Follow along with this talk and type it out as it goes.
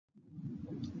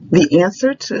The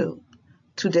answer to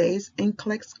today's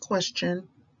Nclex question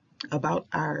about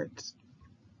Ards.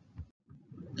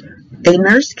 A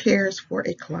nurse cares for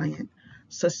a client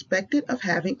suspected of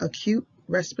having acute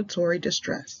respiratory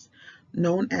distress,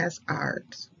 known as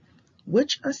Ards.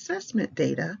 Which assessment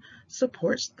data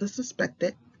supports the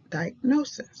suspected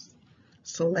diagnosis?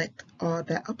 Select all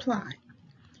that apply.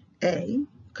 A.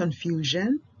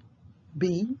 Confusion.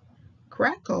 B.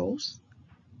 Crackles.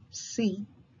 C.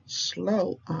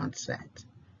 Slow onset.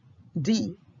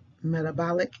 D.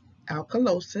 Metabolic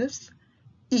alkalosis.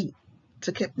 E.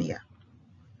 Tachypnea.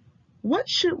 What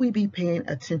should we be paying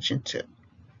attention to?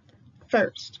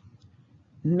 First,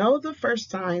 know the first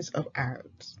signs of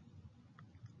Ards.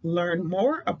 Learn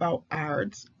more about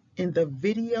Ards in the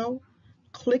video.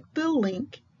 Click the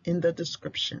link in the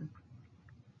description.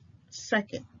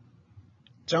 Second,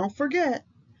 don't forget,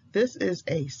 this is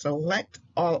a select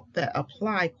all that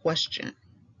apply question.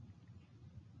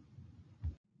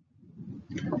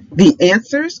 The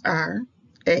answers are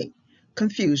A.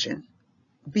 Confusion,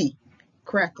 B.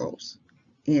 Crackles,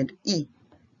 and E.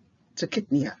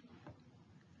 Tachypnea.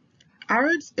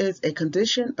 Ards is a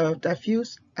condition of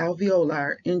diffuse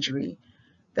alveolar injury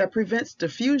that prevents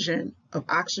diffusion of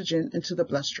oxygen into the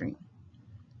bloodstream.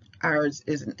 Ards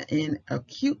is an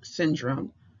acute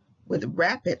syndrome with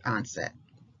rapid onset.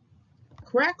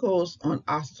 Crackles on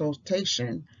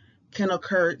auscultation can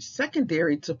occur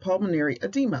secondary to pulmonary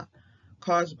edema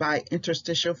caused by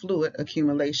interstitial fluid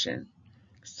accumulation,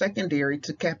 secondary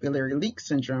to capillary leak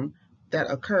syndrome that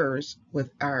occurs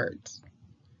with Ards.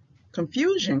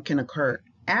 Confusion can occur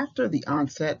after the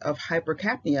onset of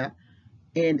hypercapnia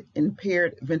and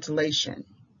impaired ventilation.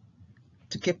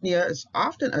 Tachypnea is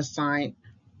often a sign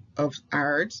of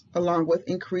Ards, along with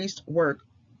increased work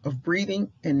of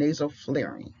breathing and nasal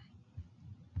flaring.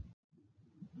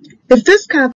 If this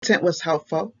content was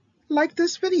helpful, like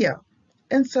this video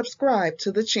and subscribe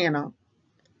to the channel.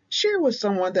 Share with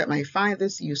someone that might find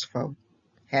this useful.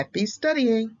 Happy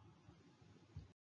studying!